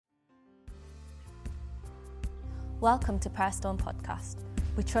Welcome to Prayer Storm Podcast.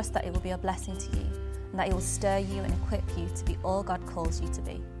 We trust that it will be a blessing to you and that it will stir you and equip you to be all God calls you to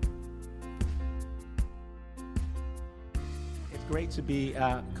be. It's great to be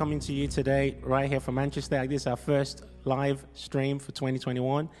coming to you today right here from Manchester. This is our first live stream for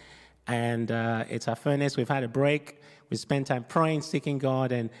 2021 and it's our furnace. We've had a break. We spent time praying, seeking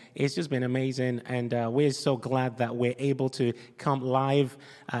God, and it's just been amazing. And we're so glad that we're able to come live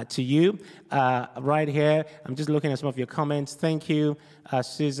to you right here. I'm just looking at some of your comments. Thank you.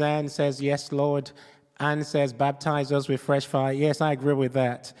 Suzanne says, yes, Lord. Anne says, baptize us with fresh fire. Yes, I agree with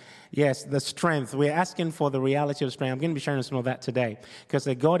that. Yes, the strength. We're asking for the reality of strength. I'm going to be sharing some of that today because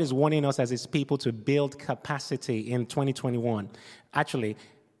God is wanting us as His people to build capacity in 2021. Actually,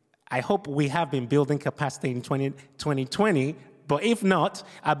 I hope we have been building capacity in 2020, but if not,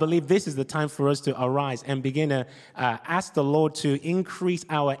 I believe this is the time for us to arise and begin to ask the Lord to increase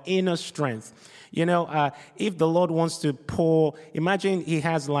our inner strength. You know, if the Lord wants to pour, imagine He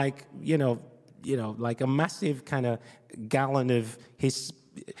has like a massive kind of gallon of His.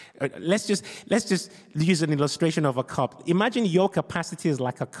 Let's just use an illustration of a cup. Imagine your capacity is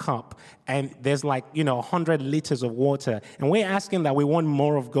like a cup and there's 100 liters of water. And we're asking that we want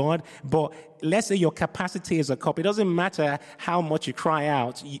more of God, but let's say your capacity is a cup. It doesn't matter how much you cry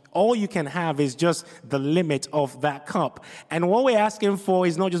out. All you can have is just the limit of that cup. And what we're asking for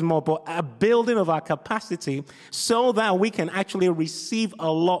is not just more, but a building of our capacity so that we can actually receive a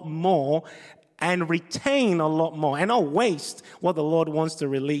lot more and retain a lot more and not waste what the Lord wants to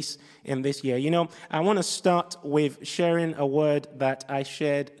release in this year. You know, I want to start with sharing a word that I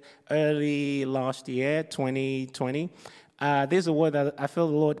shared early last year, 2020. There's a word that I feel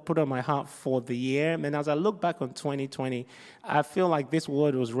the Lord put on my heart for the year. And as I look back on 2020, I feel like this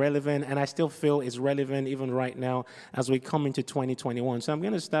word was relevant, and I still feel it's relevant even right now as we come into 2021. So I'm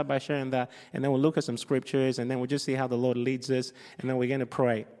going to start by sharing that, and then we'll look at some scriptures, and then we'll just see how the Lord leads us, and then we're going to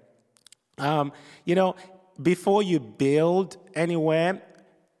pray. Before you build anywhere,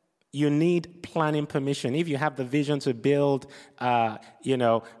 you need planning permission. If you have the vision to build, a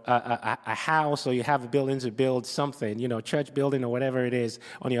house, or you have a building to build something, church building or whatever it is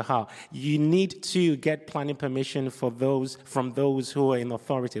on your heart, you need to get planning permission from those who are in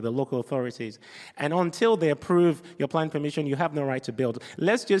authority, the local authorities. And until they approve your planning permission, you have no right to build.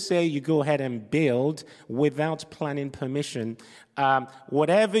 Let's just say you go ahead and build without planning permission.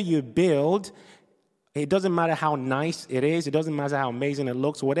 Whatever you build, it doesn't matter how nice it is. It doesn't matter how amazing it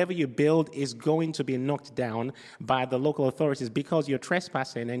looks. Whatever you build is going to be knocked down by the local authorities because you're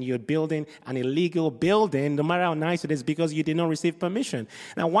trespassing and you're building an illegal building, no matter how nice it is, because you did not receive permission.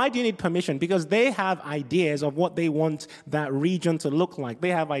 Now, why do you need permission? Because they have ideas of what they want that region to look like. They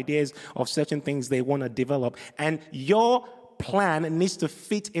have ideas of certain things they want to develop. And your plan needs to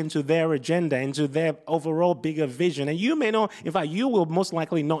fit into their agenda, into their overall bigger vision. And you may know, in fact, you will most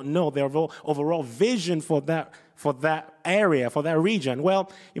likely not know their overall vision for that area, for that region.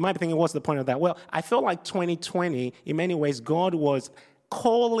 Well, you might be thinking, what's the point of that? Well, I feel like 2020, in many ways, God was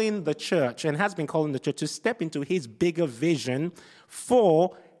calling the church and has been calling the church to step into His bigger vision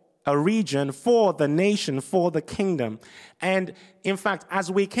for a region, for the nation, for the kingdom. And in fact, as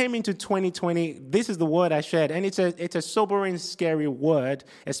we came into 2020, this is the word I shared. And it's a sobering, scary word,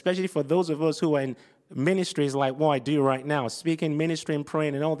 especially for those of us who are in ministries like what I do right now, speaking, ministering,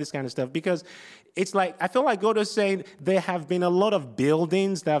 praying, and all this kind of stuff. Because it's like, I feel like God is saying there have been a lot of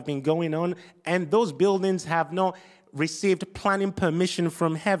buildings that have been going on, and those buildings have not received planning permission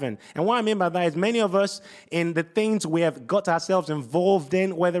from heaven. And what I mean by that is many of us in the things we have got ourselves involved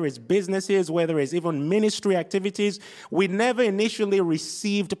in, whether it's businesses, whether it's even ministry activities, we never initially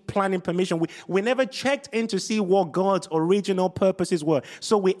received planning permission. We never checked in to see what God's original purposes were.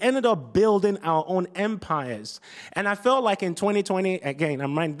 So we ended up building our own empires. And I felt like in 2020,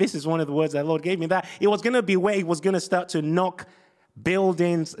 again, this is one of the words that the Lord gave me, that it was going to be where He was going to start to knock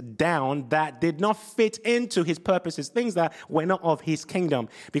buildings down that did not fit into His purposes, things that were not of His kingdom,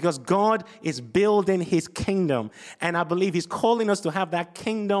 because God is building His kingdom, and I believe He's calling us to have that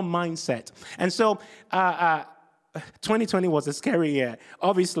kingdom mindset. And so 2020 was a scary year.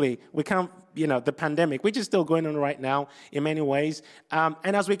 Obviously, we can't, the pandemic, which is still going on right now in many ways.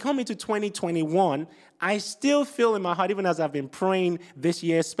 And as we come into 2021, I still feel in my heart, even as I've been praying this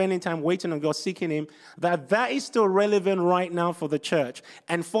year, spending time waiting on God, seeking Him, that is still relevant right now for the church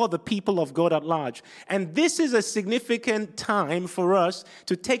and for the people of God at large. And this is a significant time for us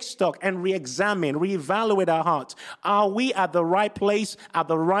to take stock and re-examine, re-evaluate our hearts. Are we at the right place at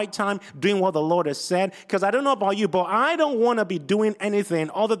the right time doing what the Lord has said? Because I don't know about you, but I don't want to be doing anything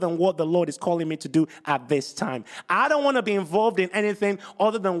other than what the Lord is calling me to do at this time. I don't want to be involved in anything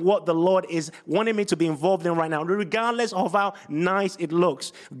other than what the Lord is wanting me to be involved in right now, regardless of how nice it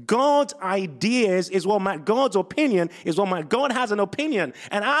looks. God's ideas is what matters. God's opinion is what matters. God has an opinion,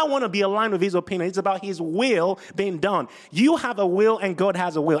 and I want to be aligned with his opinion. It's about his will being done. You have a will, and God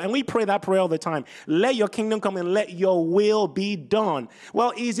has a will. And we pray that prayer all the time. Let your kingdom come and let your will be done.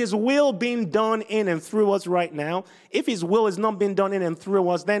 Well, is his will being done in and through us right now? If his will is not being done in and through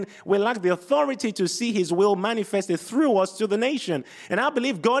us, then we lack the authority to see his will manifested through us to the nation. And I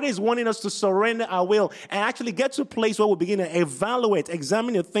believe God is wanting us to surrender our will and actually get to a place where we begin to evaluate,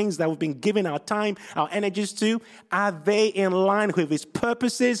 examine the things that we've been giving our time, our energies to. Are they in line with his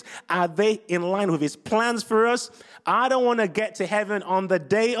purposes? Are they in line with his plans for us? I don't want to get to heaven on the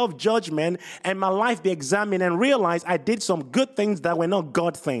day of judgment and my life be examined and realize I did some good things that were not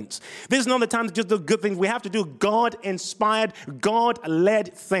God things. This is not the time to just do good things. We have to do God-inspired,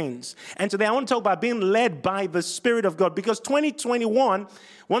 God-led things. And today I want to talk about being led by the Spirit of God, because 2021,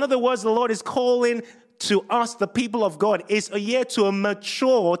 one of the words the Lord is calling to us, the people of God, is a year to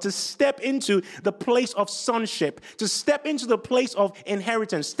mature, to step into the place of sonship, to step into the place of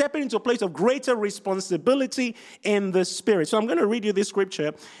inheritance, step into a place of greater responsibility in the Spirit. So I'm going to read you this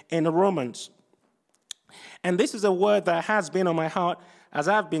scripture in Romans. And this is a word that has been on my heart as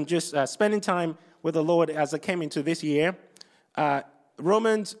I've been just spending time with the Lord as I came into this year.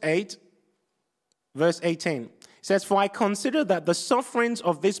 Romans 8, verse 18. It says, "For I consider that the sufferings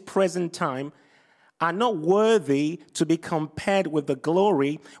of this present time are not worthy to be compared with the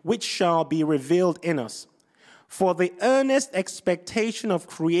glory which shall be revealed in us. For the earnest expectation of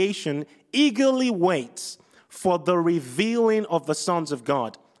creation eagerly waits for the revealing of the sons of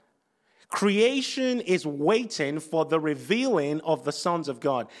God." Creation is waiting for the revealing of the sons of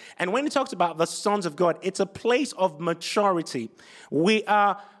God. And when it talks about the sons of God, it's a place of maturity. We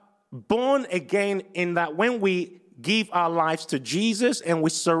are born again in that when we give our lives to Jesus and we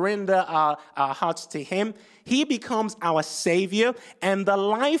surrender our hearts to him, he becomes our Savior, and the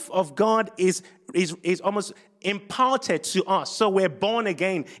life of God is almost imparted to us. So we're born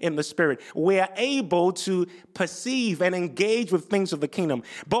again in the Spirit. We are able to perceive and engage with things of the kingdom.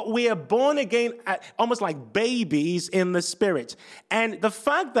 But we are born again almost like babies in the Spirit. And the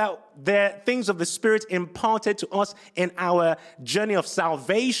fact that there are things of the Spirit imparted to us in our journey of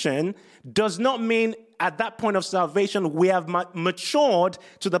salvation does not mean at that point of salvation, we have matured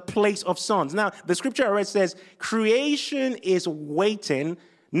to the place of sons. Now, the scripture I read says, creation is waiting,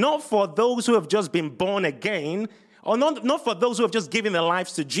 not for those who have just been born again, or not for those who have just given their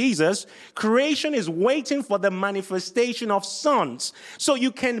lives to Jesus. Creation is waiting for the manifestation of sons. So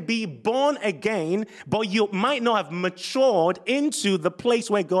you can be born again, but you might not have matured into the place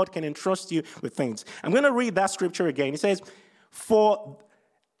where God can entrust you with things. I'm going to read that scripture again. It says, "For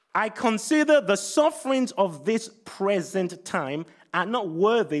I consider the sufferings of this present time are not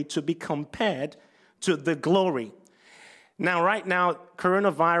worthy to be compared to the glory." Now, right now,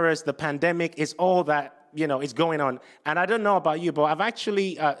 coronavirus, the pandemic is all that, is going on. And I don't know about you, but I've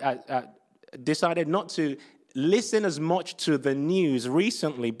actually decided not to listen as much to the news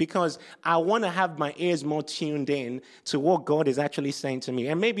recently because I want to have my ears more tuned in to what God is actually saying to me.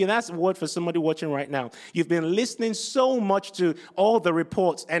 And maybe that's a word for somebody watching right now. You've been listening so much to all the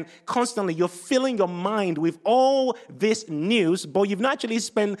reports and constantly you're filling your mind with all this news, but you've not actually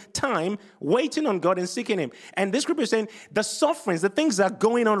spent time waiting on God and seeking him. And this scripture is saying the sufferings, the things that are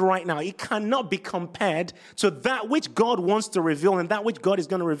going on right now, it cannot be compared to that which God wants to reveal and that which God is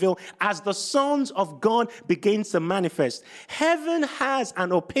going to reveal as the sons of God begins to manifest. Heaven has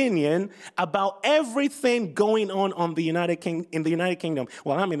an opinion about everything going on in the United Kingdom.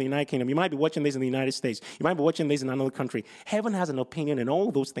 Well, I'm in the United Kingdom. You might be watching this in the United States. You might be watching this in another country. Heaven has an opinion in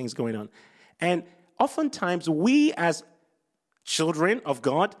all those things going on. And oftentimes we as children of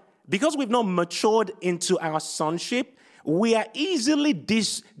God, because we've not matured into our sonship, we are easily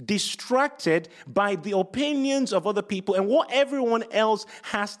distracted by the opinions of other people and what everyone else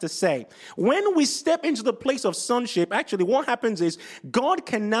has to say. When we step into the place of sonship, actually what happens is God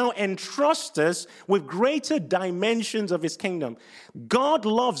can now entrust us with greater dimensions of his kingdom. God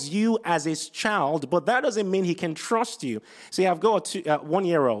loves you as his child, but that doesn't mean he can trust you. See, I've got a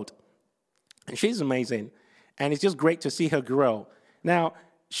 1-year-old, and she's amazing, and it's just great to see her grow. Now,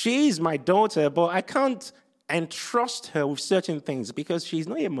 she's my daughter, but I can't entrust her with certain things because she's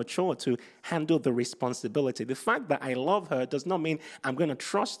not yet mature to handle the responsibility. The fact that I love her does not mean I'm going to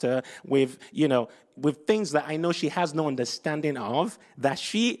trust her with things that I know she has no understanding of,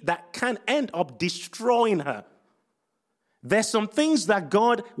 that can end up destroying her. There's some things that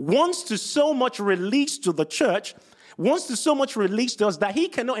God wants to so much release to the church wants to so much release to us that he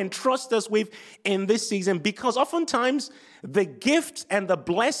cannot entrust us with in this season, because oftentimes the gifts and the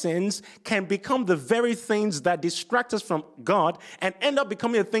blessings can become the very things that distract us from God and end up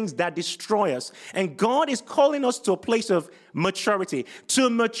becoming the things that destroy us. And God is calling us to a place of maturity. To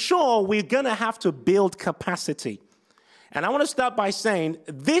mature, we're going to have to build capacity. And I want to start by saying,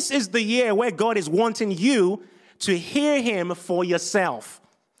 this is the year where God is wanting you to hear him for yourself.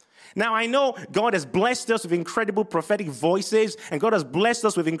 Now, I know God has blessed us with incredible prophetic voices, and God has blessed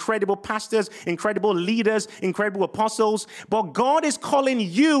us with incredible pastors, incredible leaders, incredible apostles, but God is calling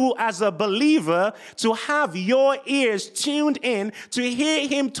you as a believer to have your ears tuned in to hear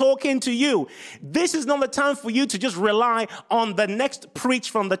him talking to you. This is not the time for you to just rely on the next preach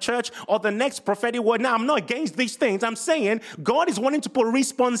from the church or the next prophetic word. Now, I'm not against these things. I'm saying God is wanting to put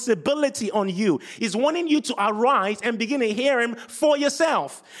responsibility on you. He's wanting you to arise and begin to hear him for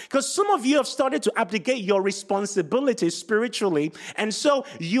yourself. Because some of you have started to abdicate your responsibilities spiritually, and so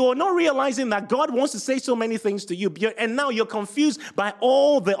you're not realizing that God wants to say so many things to you, and now you're confused by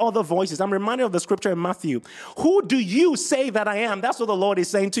all the other voices. I'm reminded of the scripture in Matthew. Who do you say that I am? That's what the Lord is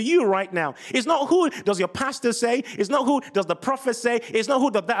saying to you right now. It's not who does your pastor say. It's not who does the prophet say. It's not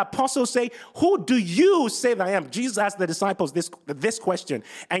who does the apostle say. Who do you say that I am? Jesus asked the disciples this question.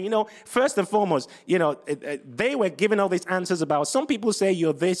 And, first and foremost, they were giving all these answers about, some people say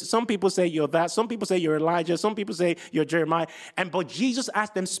you're this, some people say you're that, some people say you're Elijah, some people say you're Jeremiah. But Jesus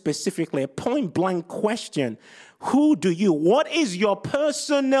asked them specifically a point-blank question. What is your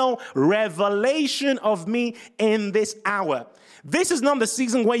personal revelation of me in this hour? This is not the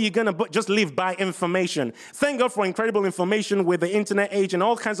season where you're going to just live by information. Thank God for incredible information with the internet age and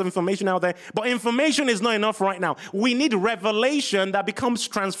all kinds of information out there. But information is not enough right now. We need revelation that becomes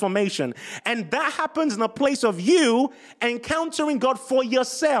transformation. And that happens in a place of you encountering God for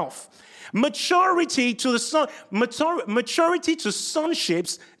yourself. Maturity to sonship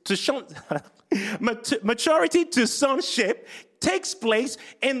takes place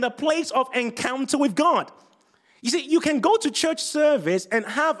in the place of encounter with God. You see, you can go to church service and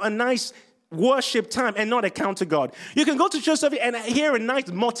have a nice worship time and not encounter God. You can go to church service and hear a nice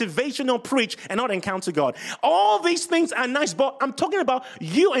motivational preach and not encounter God. All these things are nice, but I'm talking about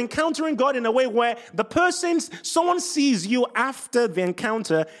you encountering God in a way where someone sees you after the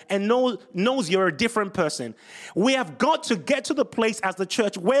encounter and knows you're a different person. We have got to get to the place as the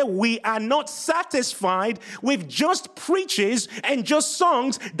church where we are not satisfied with just preaches and just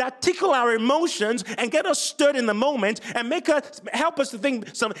songs that tickle our emotions and get us stirred in the moment and help us to think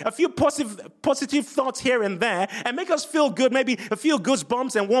a few positive thoughts here and there and make us feel good, maybe a few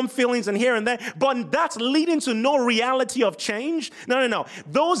goosebumps and warm feelings and here and there, but that's leading to no reality of change. No.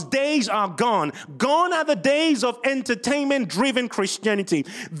 Those days are gone. Gone are the days of entertainment-driven Christianity.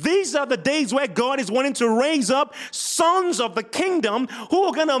 These are the days where God is wanting to raise up sons of the kingdom who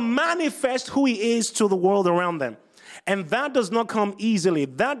are going to manifest who he is to the world around them. And that does not come easily.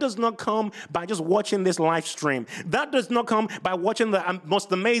 That does not come by just watching this live stream. That does not come by watching the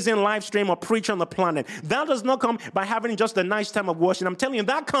most amazing live stream or preacher on the planet. That does not come by having just a nice time of worship. I'm telling you,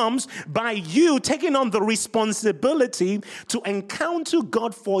 that comes by you taking on the responsibility to encounter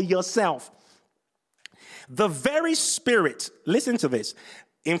God for yourself. The very Spirit, listen to this.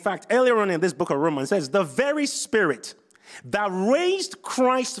 In fact, earlier on in this book of Romans, it says, the very Spirit that raised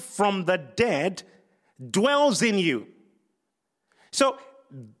Christ from the dead dwells in you. So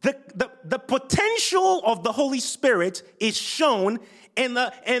the potential of the Holy Spirit is shown in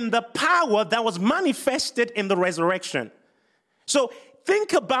the power that was manifested in the resurrection. So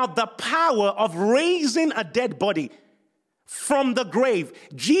think about the power of raising a dead body from the grave.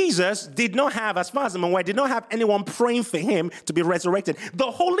 Jesus did not have, as far as I'm aware, anyone praying for him to be resurrected. The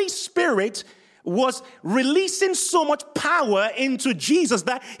Holy Spirit was releasing so much power into Jesus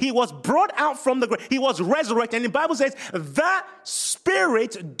that he was brought out from the grave. He was resurrected. And the Bible says that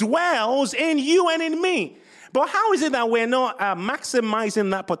Spirit dwells in you and in me. But how is it that we're not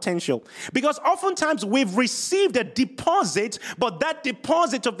maximizing that potential? Because oftentimes we've received a deposit, but that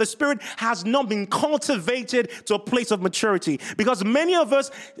deposit of the Spirit has not been cultivated to a place of maturity. Because many of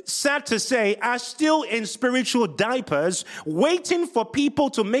us, sad to say, are still in spiritual diapers, waiting for people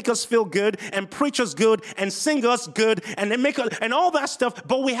to make us feel good and preach us good and sing us good and then and all that stuff.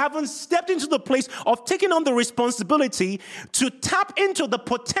 But we haven't stepped into the place of taking on the responsibility to tap into the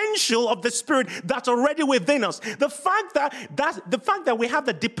potential of the Spirit that's already within us. The fact that we have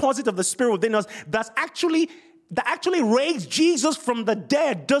the deposit of the Spirit within us that actually raised Jesus from the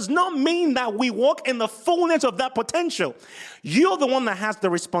dead does not mean that we walk in the fullness of that potential. You're the one that has the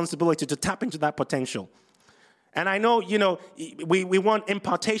responsibility to tap into that potential. And I know, we want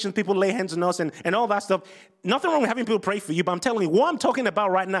impartations, people lay hands on us and all that stuff. Nothing wrong with having people pray for you, but I'm telling you, what I'm talking about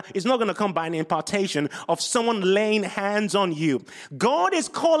right now is not going to come by an impartation of someone laying hands on you. God is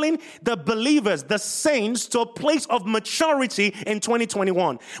calling the believers, the saints, to a place of maturity in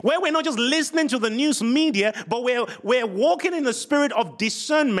 2021, where we're not just listening to the news media, but we're walking in the spirit of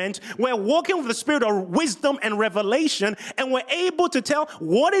discernment. We're walking with the spirit of wisdom and revelation, and we're able to tell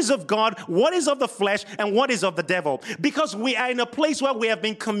what is of God, what is of the flesh, and what is of the devil, because we are in a place where we have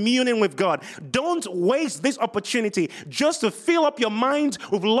been communing with God. Don't waste this opportunity just to fill up your mind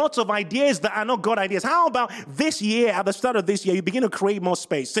with lots of ideas that are not God ideas. How about this year, at the start of this year, you begin to create more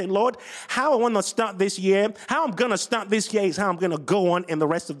space. Say, Lord, how I want to start this year, how I'm going to start this year is how I'm going to go on in the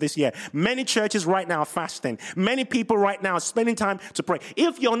rest of this year. Many churches right now are fasting. Many people right now are spending time to pray.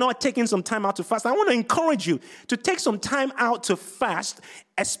 If you're not taking some time out to fast, I want to encourage you to take some time out to fast,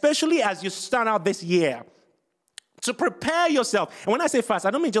 especially as you start out this year. To prepare yourself. And when I say fast,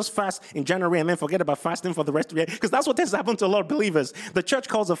 I don't mean just fast in January and then forget about fasting for the rest of the year, because that's what tends to happen to a lot of believers. The church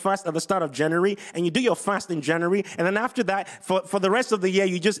calls a fast at the start of January, and you do your fast in January, and then after that, for the rest of the year,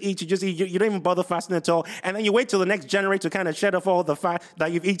 you just eat, you don't even bother fasting at all, and then you wait till the next January to kind of shed off all the fat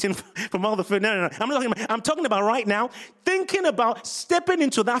that you've eaten from all the food. No. I'm talking about right now, thinking about stepping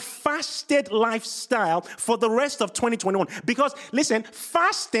into that fasted lifestyle for the rest of 2021. Because, listen,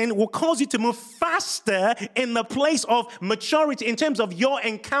 fasting will cause you to move faster in the place of maturity in terms of your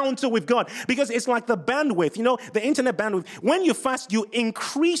encounter with God, because it's like the bandwidth, the internet bandwidth. When you fast, you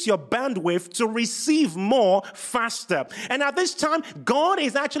increase your bandwidth to receive more faster. And at this time, God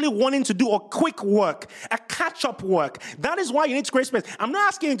is actually wanting to do a quick work, a catch-up work. That is why you need to create space. I'm not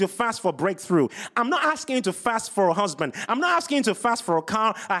asking you to fast for breakthrough. I'm not asking you to fast for a husband. I'm not asking you to fast for a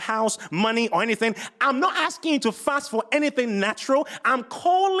car, a house, money, or anything. I'm not asking you to fast for anything natural. I'm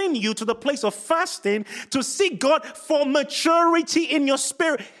calling you to the place of fasting to seek God for maturity in your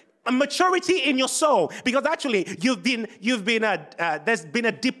spirit, maturity in your soul, because actually there's been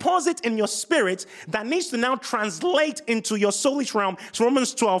a deposit in your spirit that needs to now translate into your soulish realm. So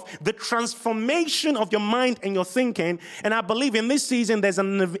Romans 12, the transformation of your mind and your thinking. And I believe in this season there's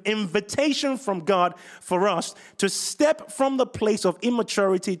an invitation from God for us to step from the place of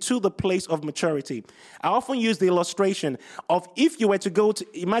immaturity to the place of maturity. I often use the illustration of, if you were to go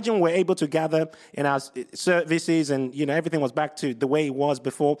to, imagine we're able to gather in our services and everything was back to the way it was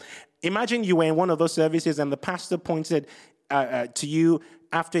before. Imagine you were in one of those services and the pastor pointed to you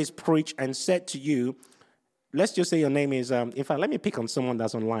after his preach and said to you, let's just say your name is, in fact, let me pick on someone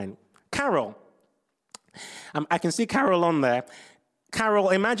that's online. Carol. I can see Carol on there. Carol,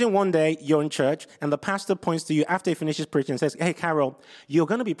 imagine one day you're in church and the pastor points to you after he finishes preaching and says, hey, Carol, you're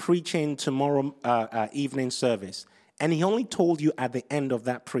going to be preaching tomorrow evening service. And he only told you at the end of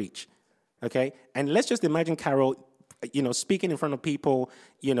that preach. Okay? And let's just imagine Carol, speaking in front of people,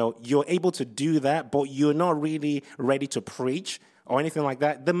 you're able to do that, but you're not really ready to preach or anything like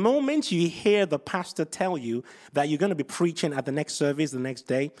that. The moment you hear the pastor tell you that you're going to be preaching at the next service the next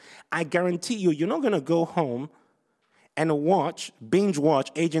day, I guarantee you're not going to go home and binge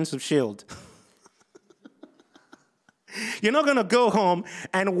watch Agents of S.H.I.E.L.D. You're not going to go home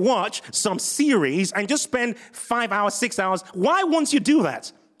and watch some series and just spend 5 hours, 6 hours. Why won't you do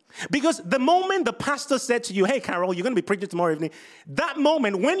that? Because the moment the pastor said to you, hey, Carol, you're going to be preaching tomorrow evening, that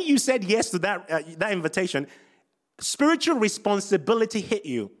moment when you said yes to that invitation, spiritual responsibility hit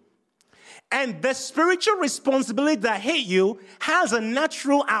you. And the spiritual responsibility that hit you has a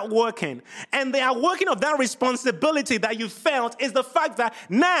natural outworking. And the outworking of that responsibility that you felt is the fact that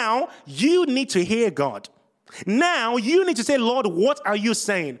now you need to hear God. Now you need to say, Lord, what are you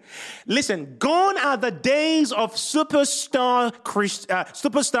saying? Listen, gone are the days of superstar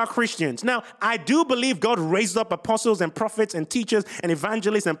Christians. Now, I do believe God raised up apostles and prophets and teachers and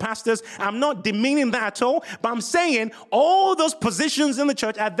evangelists and pastors. I'm not demeaning that at all, but I'm saying all those positions in the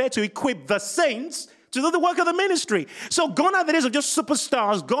church are there to equip the saints to do the work of the ministry. So gone are the days of just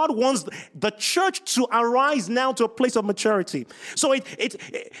superstars. God wants the church to arise now to a place of maturity. So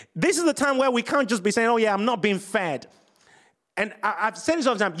this is the time where we can't just be saying, oh yeah, I'm not being fed. And I've said this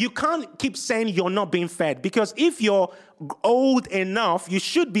all the time. You can't keep saying you're not being fed, because if you're old enough, you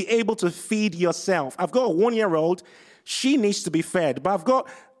should be able to feed yourself. I've got a 1-year-old. She needs to be fed. But I've got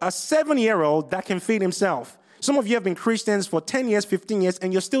a 7-year-old that can feed himself. Some of you have been Christians for 10 years, 15 years,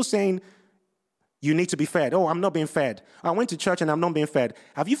 and you're still saying, You need to be fed. Oh, I'm not being fed. I went to church and I'm not being fed.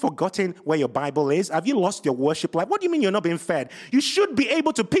 Have you forgotten where your Bible is? Have you lost your worship life? What do you mean you're not being fed? You should be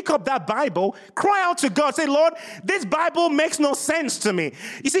able to pick up that Bible, cry out to God, say, Lord, this Bible makes no sense to me.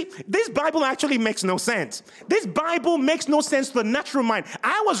 You see, this Bible actually makes no sense. This Bible makes no sense to the natural mind.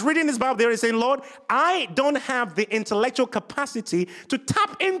 I was reading this Bible there and saying, Lord, I don't have the intellectual capacity to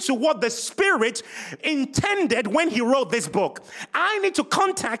tap into what the Spirit intended when he wrote this book. I need to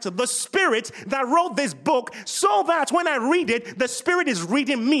contact the Spirit that wrote this book so that when I read it, the Spirit is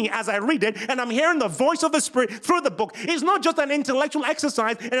reading me as I read it, and I'm hearing the voice of the Spirit through the book. It's not just an intellectual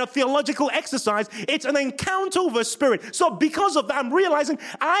exercise and a theological exercise. It's an encounter with the Spirit. So because of that, I'm realizing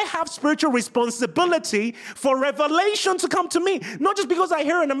I have spiritual responsibility for revelation to come to me. Not just because I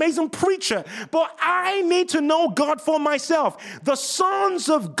hear an amazing preacher, but I need to know God for myself. The sons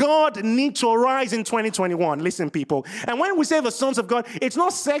of God need to arise in 2021. Listen, people. And when we say the sons of God, it's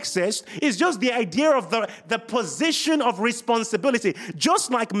not sexist. It's just the idea of the position of responsibility.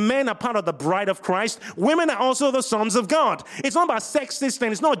 Just like men are part of the bride of Christ, women are also the sons of God. It's not about sexist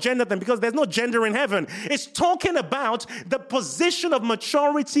thing. It's not gender thing because there's no gender in heaven. It's talking about the position of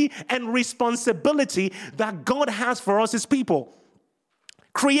maturity and responsibility that God has for us as people.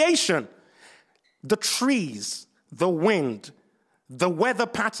 Creation, the trees, the wind, the weather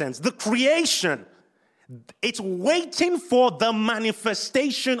patterns, the creation, it's waiting for the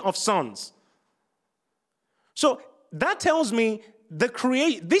manifestation of sons. So that tells me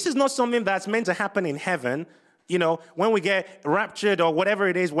this is not something that's meant to happen in heaven. You know, when we get raptured or whatever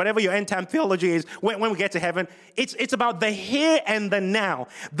it is, whatever your end time theology is, when we get to heaven, it's about the here and the now.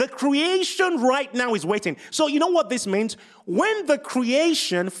 The creation right now is waiting. So you know what this means? When the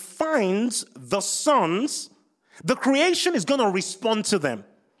creation finds the sons, the creation is going to respond to them.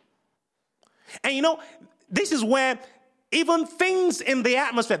 And you know, this is where even things in the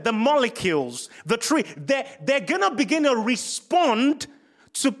atmosphere, the molecules, the tree, they're going to begin to respond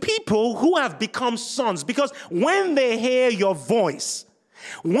to people who have become sons. Because when they hear your voice,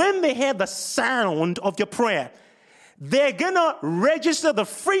 when they hear the sound of your prayer, they're going to register the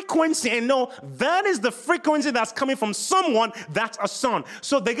frequency and know that is the frequency that's coming from someone that's a son.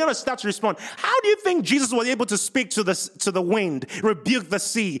 So they're going to start to respond. How do you think Jesus was able to speak to the wind, rebuke the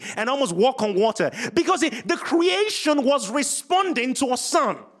sea, and almost walk on water? Because the creation was responding to a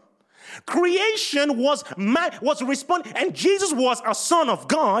son. Creation was responding, and Jesus was a son of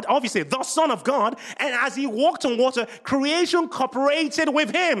God, obviously the son of God, and as he walked on water, creation cooperated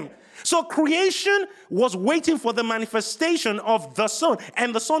with him. So creation was waiting for the manifestation of the Son,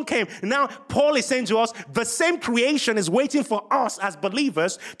 and the Son came. Now, Paul is saying to us, the same creation is waiting for us as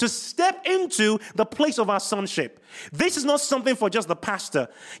believers to step into the place of our sonship. This is not something for just the pastor.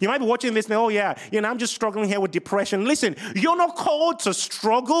 You might be watching this and, oh yeah, I'm just struggling here with depression. Listen, you're not called to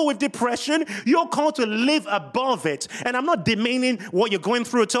struggle with depression. You're called to live above it. And I'm not demeaning what you're going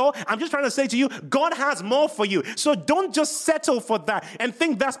through at all. I'm just trying to say to you, God has more for you. So don't just settle for that and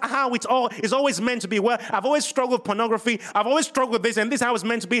think that's how it all is always meant to be. Well, I've always struggled with pornography. I've always struggled with this, and this is how it's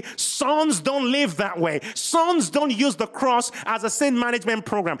meant to be. Sons don't live that way. Sons don't use the cross as a sin management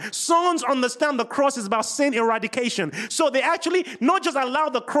program. Sons understand the cross is about sin eradication. So they actually not just allow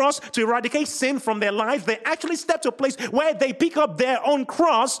the cross to eradicate sin from their lives, they actually step to a place where they pick up their own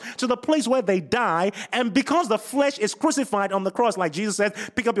cross to the place where they die. And because the flesh is crucified on the cross, like Jesus said,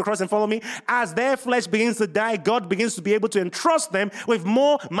 pick up your cross and follow me. As their flesh begins to die, God begins to be able to entrust them with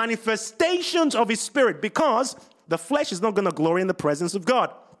more manifestations of his spirit, because the flesh is not going to glory in the presence of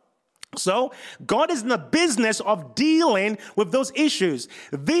God. So God is in the business of dealing with those issues.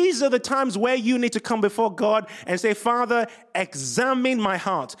 These are the times where you need to come before God and say, Father, examine my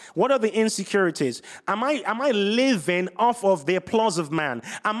heart. What are the insecurities? Am I living off of the applause of man?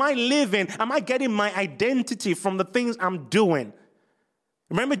 Am I getting my identity from the things I'm doing?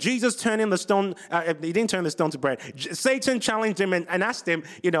 Remember Jesus turning the stone, he didn't turn the stone to bread. Satan challenged him and asked him,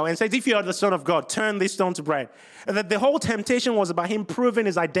 and said, if you are the Son of God, turn this stone to bread. And that the whole temptation was about him proving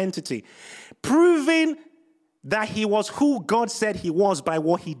his identity. Proving that he was who God said he was by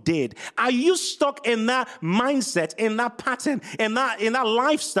what he did. Are you stuck in that mindset, in that pattern, in that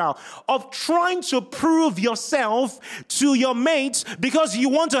lifestyle of trying to prove yourself to your mates because you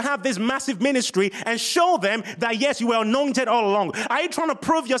want to have this massive ministry and show them that yes, you were anointed all along? Are you trying to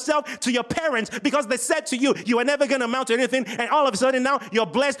prove yourself to your parents because they said to you, you were never going to amount to anything, and all of a sudden now you're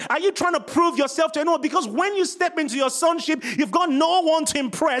blessed? Are you trying to prove yourself to anyone? Because when you step into your sonship, you've got no one to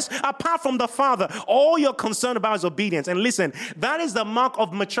impress apart from the Father. All you're concerned about is obedience. And listen, that is the mark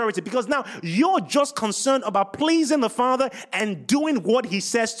of maturity, because now you're just concerned about pleasing the Father and doing what he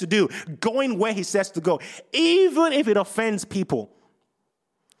says to do, going where he says to go, even if it offends people.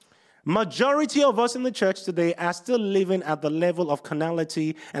 Majority of us in the church today are still living at the level of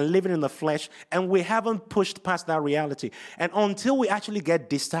carnality and living in the flesh, and we haven't pushed past that reality. And until we actually get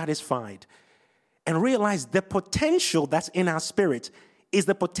dissatisfied and realize the potential that's in our spirit is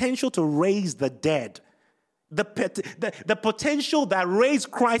the potential to raise the dead, the potential that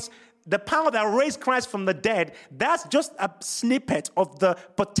raised Christ, the power that raised Christ from the dead, that's just a snippet of the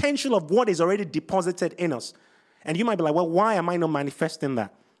potential of what is already deposited in us. And you might be like, well, why am I not manifesting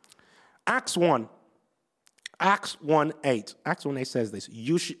that? Acts 1:8 says this,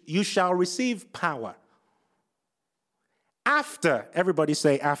 you shall receive power after, everybody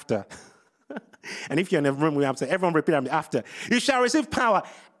say after. And if you're in a room, we have to say, everyone repeat after. You shall receive power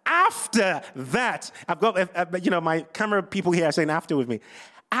after that. I've got, my camera people here are saying after with me.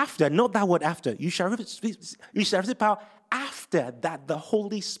 After, not that word after. You shall receive power after that the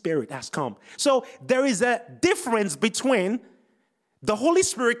Holy Spirit has come. So there is a difference between the Holy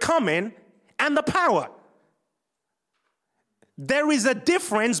Spirit coming and the power. There is a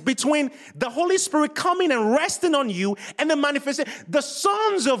difference between the Holy Spirit coming and resting on you and the manifestation. The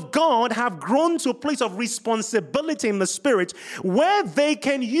sons of God have grown to a place of responsibility in the Spirit where they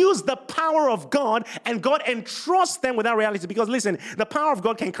can use the power of God and God entrusts them with that reality. Because listen, the power of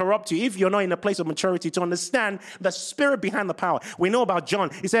God can corrupt you if you're not in a place of maturity to understand the Spirit behind the power. We know about John.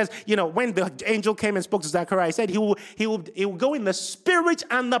 He says, when the angel came and spoke to Zechariah, he said he will go in the Spirit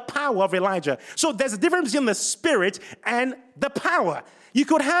and the power of Elijah. So there's a difference between the Spirit and the power. You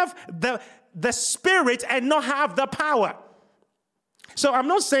could have the Spirit and not have the power. So I'm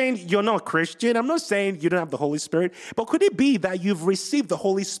not saying you're not a Christian. I'm not saying you don't have the Holy Spirit. But could it be that you've received the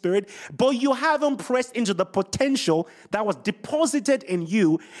Holy Spirit, but you haven't pressed into the potential that was deposited in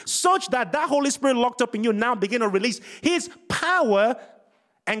you, such that Holy Spirit locked up in you now begin to release His power,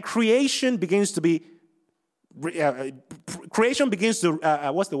 and creation begins to be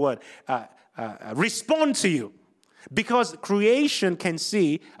respond to you. Because creation can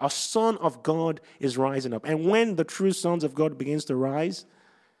see a son of God is rising up. And when the true sons of God begins to rise,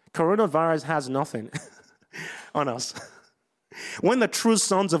 coronavirus has nothing on us. When the true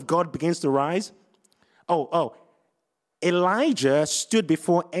sons of God begins to rise, Elijah stood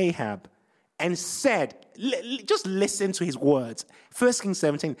before Ahab and said, just listen to his words. 1 Kings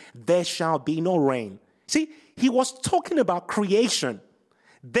 17, there shall be no rain. See, he was talking about creation.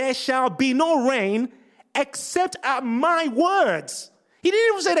 There shall be no rain except at my words. He didn't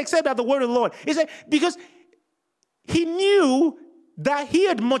even say except at the word of the Lord. He said, because he knew that he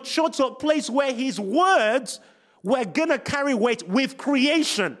had matured to a place where his words were going to carry weight with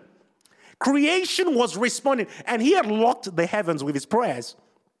creation. Creation was responding, and he had locked the heavens with his prayers.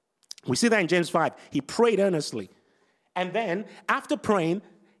 We see that in James 5. He prayed earnestly. And then, after praying,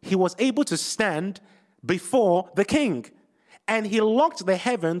 he was able to stand before the king. And he locked the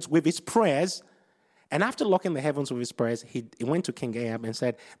heavens with his prayers. And after locking the heavens with his prayers, he went to King Ahab and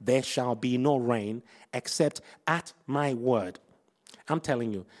said, there shall be no rain except at my word. I'm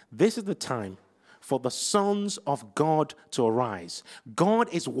telling you, this is the time for the sons of God to arise. God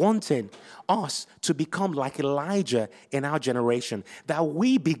is wanting us to become like Elijah in our generation, that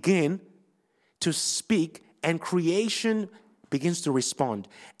we begin to speak and creation begins to respond.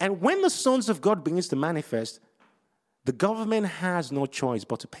 And when the sons of God begins to manifest, the government has no choice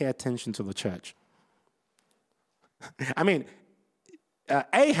but to pay attention to the church. I mean,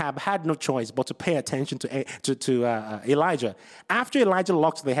 Ahab had no choice but to pay attention to Elijah. After Elijah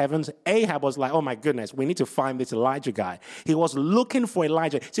locked the heavens, Ahab was like, oh my goodness, we need to find this Elijah guy. He was looking for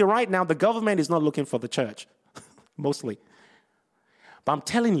Elijah. See, right now, the government is not looking for the church, mostly. But I'm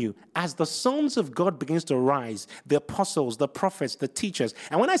telling you, as the sons of God begins to rise, the apostles, the prophets, the teachers,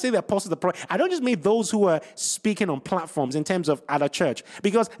 and when I say the apostles, the prophets, I don't just mean those who are speaking on platforms in terms of at a church,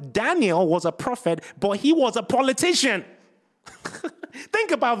 because Daniel was a prophet, but he was a politician. Think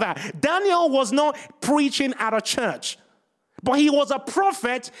about that. Daniel was not preaching at a church, but he was a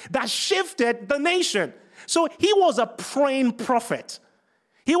prophet that shifted the nation. So he was a praying prophet.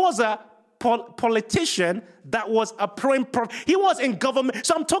 He was a politician that was a praying prophet. He was in government.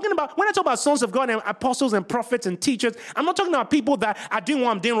 So I'm talking about, when I talk about sons of God and apostles and prophets and teachers, I'm not talking about people that are doing what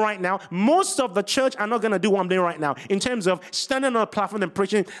I'm doing right now. Most of the church are not going to do what I'm doing right now in terms of standing on a platform and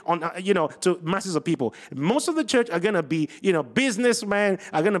preaching on, to masses of people. Most of the church are going to be, businessmen,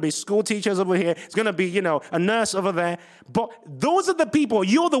 are going to be school teachers over here. It's going to be, a nurse over there. But those are the people,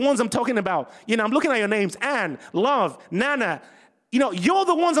 you're the ones I'm talking about. I'm looking at your names, Anne, Love, Nana. You're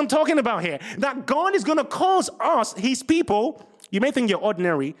the ones I'm talking about here. That God is going to cause us, his people. You may think you're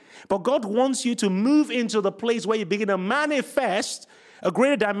ordinary, but God wants you to move into the place where you begin to manifest a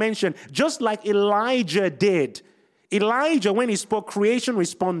greater dimension, just like Elijah did Elijah, when he spoke, creation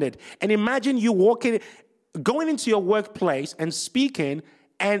responded. And imagine you going into your workplace and speaking,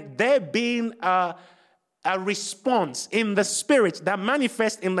 and there being a response in the spirit that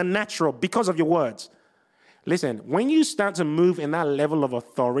manifests in the natural because of your words. Listen, when you start to move in that level of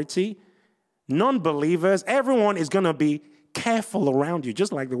authority, non-believers, everyone is going to be careful around you,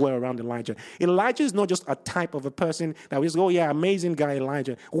 just like they were around Elijah. Elijah is not just a type of a person that we just go, yeah, amazing guy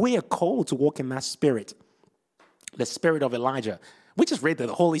Elijah. We are called to walk in that spirit, the spirit of Elijah. We just read that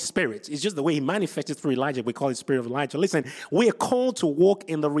the Holy Spirit is just the way he manifested through Elijah. We call it Spirit of Elijah. Listen, we are called to walk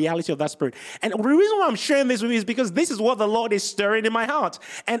in the reality of that Spirit. And the reason why I'm sharing this with you is because this is what the Lord is stirring in my heart.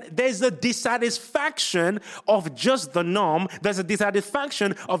 And there's a dissatisfaction of just the norm. There's a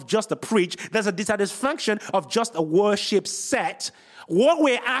dissatisfaction of just a preach. There's a dissatisfaction of just a worship set. What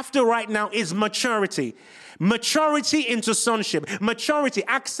we're after right now is maturity. Maturity into sonship. Maturity,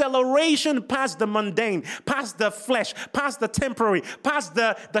 acceleration past the mundane, past the flesh, past the temporary, past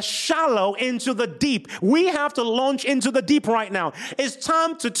the shallow into the deep. We have to launch into the deep right now. It's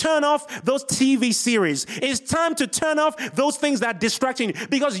time to turn off those TV series. It's time to turn off those things that are distracting you,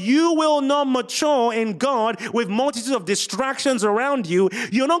 because you will not mature in God with multitudes of distractions around you.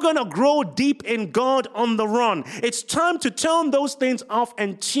 You're not going to grow deep in God on the run. It's time to turn those things off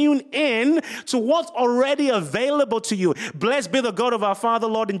and tune in to what's already available to you. Blessed be the God of our Father,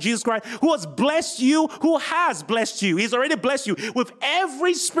 Lord, and Jesus Christ, who has blessed you, who has blessed you. He's already blessed you with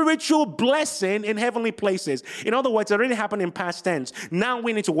every spiritual blessing in heavenly places. In other words, it already happened in past tense. Now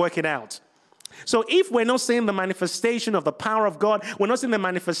we need to work it out. So if we're not seeing the manifestation of the power of God, we're not seeing the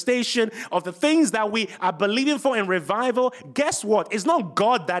manifestation of the things that we are believing for in revival, guess what? It's not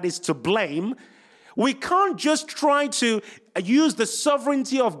God that is to blame. We can't just try to use the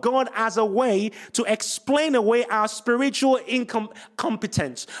sovereignty of God as a way to explain away our spiritual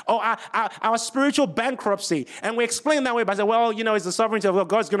incompetence or our spiritual bankruptcy. And we explain that way by saying, well, it's the sovereignty of God.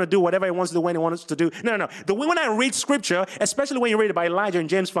 God's going to do whatever he wants to do when he wants to do. No. When I read scripture, especially when you read about Elijah in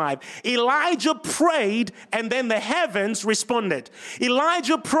James 5, Elijah prayed and then the heavens responded.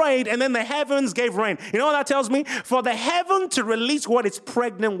 Elijah prayed and then the heavens gave rain. You know what that tells me? For the heaven to release what it's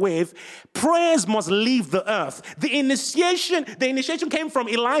pregnant with, prayers must leave the earth. The initiation came from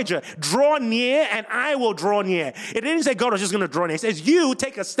Elijah. Draw near and I will draw near. It didn't say God was just going to draw near. It says you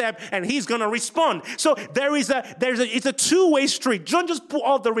take a step and he's going to respond. So it's a two-way street. Don't just put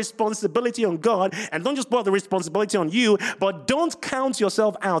all the responsibility on God and don't just put all the responsibility on you, but don't count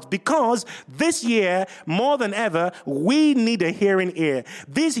yourself out, because this year more than ever we need a hearing ear.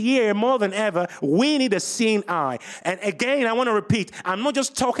 This year more than ever we need a seeing eye. And again, I want to repeat, I'm not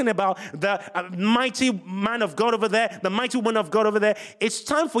just talking about the mighty man of God over there, the mighty woman of God over there. It's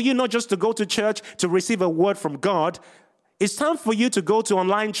time for you not just to go to church to receive a word from God. It's time for you to go to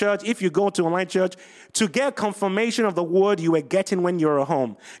online church, if you go to online church, to get confirmation of the word you were getting when you were at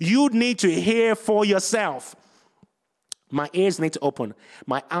home. You need to hear for yourself. My ears need to open.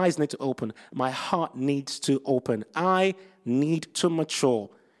 My eyes need to open. My heart needs to open. I need to mature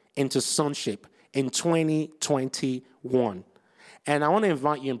into sonship in 2021. And I want to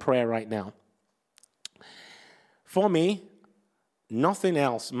invite you in prayer right now. For me, nothing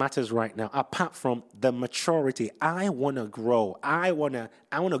else matters right now apart from the maturity. I want to grow. I want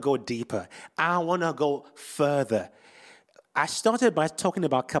to go deeper. I want to go further. I started by talking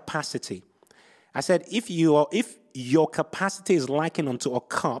about capacity. I said if your capacity is likened unto a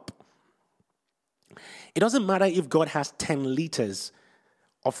cup, it doesn't matter if God has 10 liters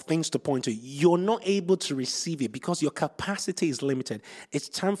of things to point to. You're not able to receive it because your capacity is limited. It's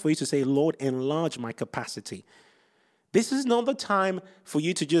time for you to say, Lord, enlarge my capacity. This is not the time for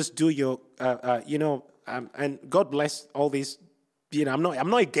you to just do your, and God bless all these, I'm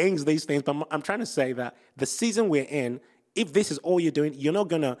not against these things, but I'm trying to say that the season we're in, if this is all you're doing,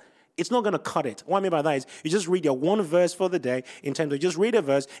 it's not going to cut it. What I mean by that is you just read your one verse for the day, in terms of just read a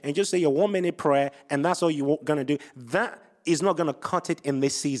verse and just say your 1 minute prayer, and that's all you're going to do. That is not going to cut it in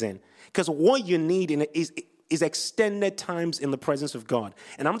this season. Because what you need is extended times in the presence of God.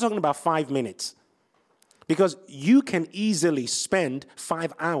 And I'm talking about 5 minutes. Because you can easily spend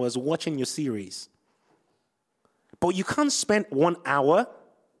 5 hours watching your series. But you can't spend 1 hour.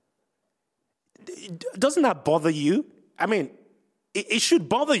 Doesn't that bother you? I mean, it should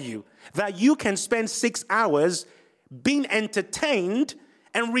bother you that you can spend 6 hours being entertained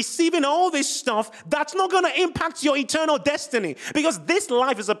and receiving all this stuff that's not going to impact your eternal destiny. Because this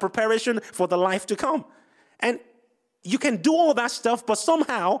life is a preparation for the life to come. And you can do all that stuff, but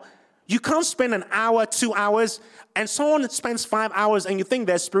somehow you can't spend an hour, 2 hours, and someone spends 5 hours and you think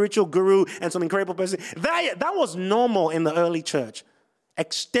they're a spiritual guru and some incredible person. That was normal in the early church.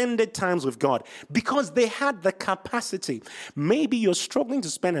 extended times with God because they had the capacity. Maybe you're struggling to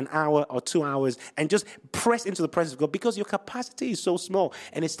spend an hour or 2 hours and just press into the presence of God because your capacity is so small.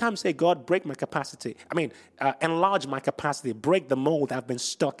 And it's time to say, God, break my capacity. Enlarge my capacity. Break the mold I've been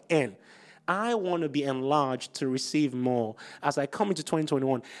stuck in. I want to be enlarged to receive more. As I come into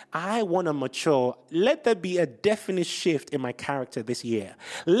 2021, I want to mature. Let there be a definite shift in my character this year.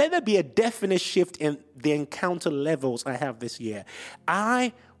 Let there be a definite shift in the encounter levels I have this year.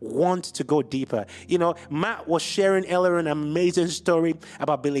 I want to go deeper. Matt was sharing earlier an amazing story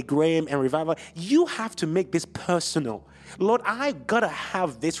about Billy Graham and revival. You have to make this personal. Lord, I gotta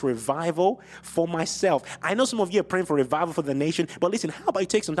have this revival for myself. I know some of you are praying for revival for the nation, but listen, how about you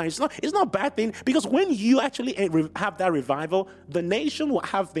take some time? It's not a bad thing, because when you actually have that revival, the nation will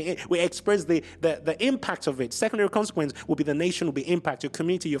experience the impact of it. Secondary consequence will be the nation will be impacted, your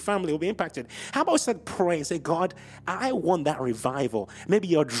community, your family will be impacted. How about you start praying and say, God, I want that revival. Maybe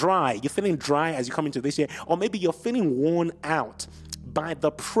you're feeling dry as you come into this year, or maybe you're feeling worn out by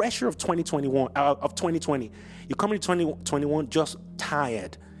the pressure of 2020. You come into 2021 just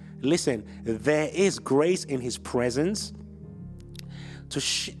tired. Listen, there is grace in his presence to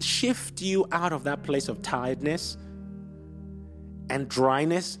shift you out of that place of tiredness and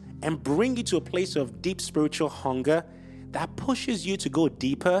dryness and bring you to a place of deep spiritual hunger that pushes you to go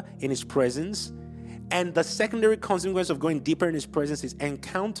deeper in his presence. And the secondary consequence of going deeper in his presence is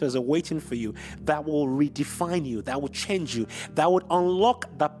encounters are waiting for you that will redefine you, that will change you, that would unlock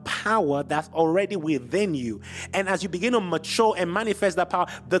the power that's already within you. And as you begin to mature and manifest that power,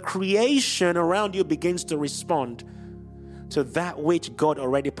 the creation around you begins to respond to that which God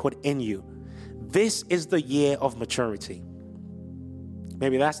already put in you. This is the year of maturity.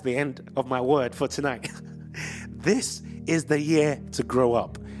 Maybe that's the end of my word for tonight. This is the year to grow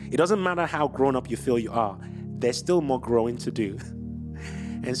up. It doesn't matter how grown up you feel you are. There's still more growing to do.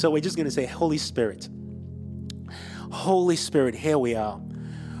 And so we're just going to say, Holy Spirit, here we are.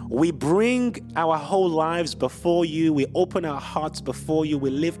 We bring our whole lives before you. We open our hearts before you. We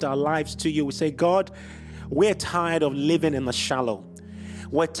lift our lives to you. We say, God, we're tired of living in the shallow.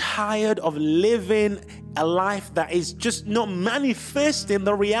 We're tired of living a life that is just not manifesting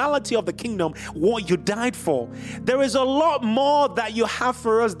the reality of the kingdom, what you died for. There is a lot more that you have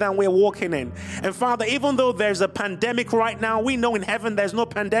for us than we're walking in. And Father, even though there's a pandemic right now, we know in heaven there's no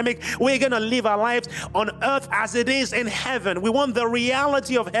pandemic. We're going to live our lives on earth as it is in heaven. We want the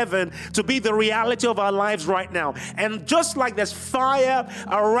reality of heaven to be the reality of our lives right now. And just like there's fire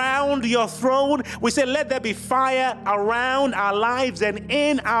around your throne, we say, let there be fire around our lives and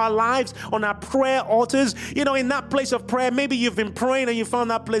in our lives on our prayer altars. In that place of prayer, maybe you've been praying and you found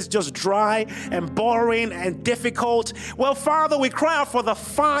that place just dry and boring and difficult. Well, Father, we cry out for the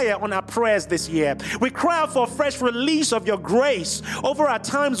fire on our prayers this year. We cry out for a fresh release of your grace over our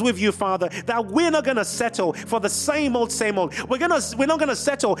times with you, Father, that we're not going to settle for the same old. We're not going to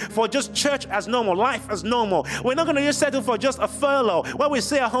settle for just church as normal, life as normal. We're not going to just settle for just a furlough where we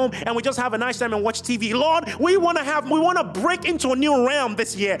stay at home and we just have a nice time and watch TV. Lord, we want to break into a new realm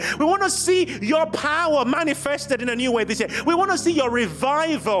this year. We want to see your power manifested in a new way this year. We want to see your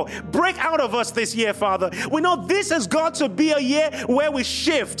revival break out of us this year, Father. We know this has got to be a year where we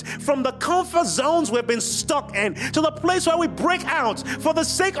shift from the comfort zones we've been stuck in to the place where we break out for the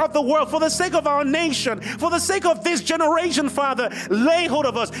sake of the world, for the sake of our nation, for the sake of this generation, Father. Lay hold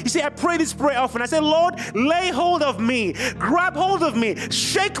of us. You see, I pray this prayer often. I say, Lord, lay hold of me. Grab hold of me.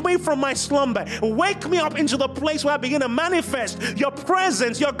 Shake me from my slumber. Wake me up into the place where I begin to manifest your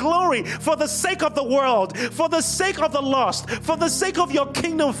presence, your glory, for the sake of the world, for the sake of the lost, for the sake of your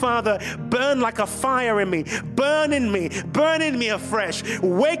kingdom, Father. Burn like a fire in me. Burn in me afresh.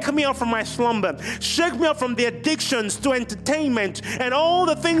 Wake me up from my slumber. Shake me up from the addictions to entertainment and all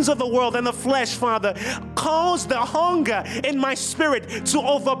the things of the world and the flesh, Father. Cause the hunger in my spirit to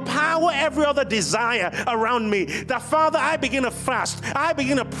overpower every other desire around me. That, Father, I begin to fast. I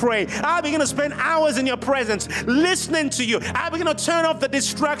begin to pray. I begin to spend hours in your presence, listening to you. I begin to turn off the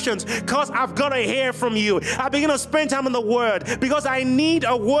distractions because I've got to hear from you. I begin to spend time in the word because I need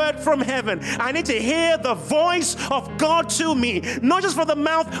a word from heaven. I need to hear the voice of God to me, not just from the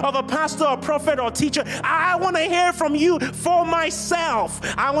mouth of a pastor or prophet or teacher. I want to hear from you for myself.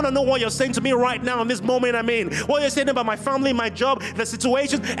 I want to know what you're saying to me right now in this moment I'm in, what you're saying about my family, my job, the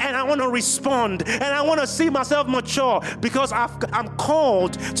situations, and I want to respond, and I want to see myself mature because I'm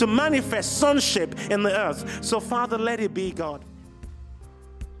called to manifest sonship in the earth. So, Father, let it be, God.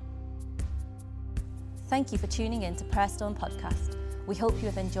 Thank you for tuning in to Prayerstone Podcast. We hope you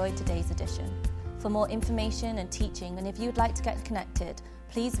have enjoyed today's edition. For more information and teaching, and if you'd like to get connected,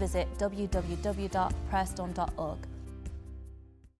 please visit www.prayerstone.org.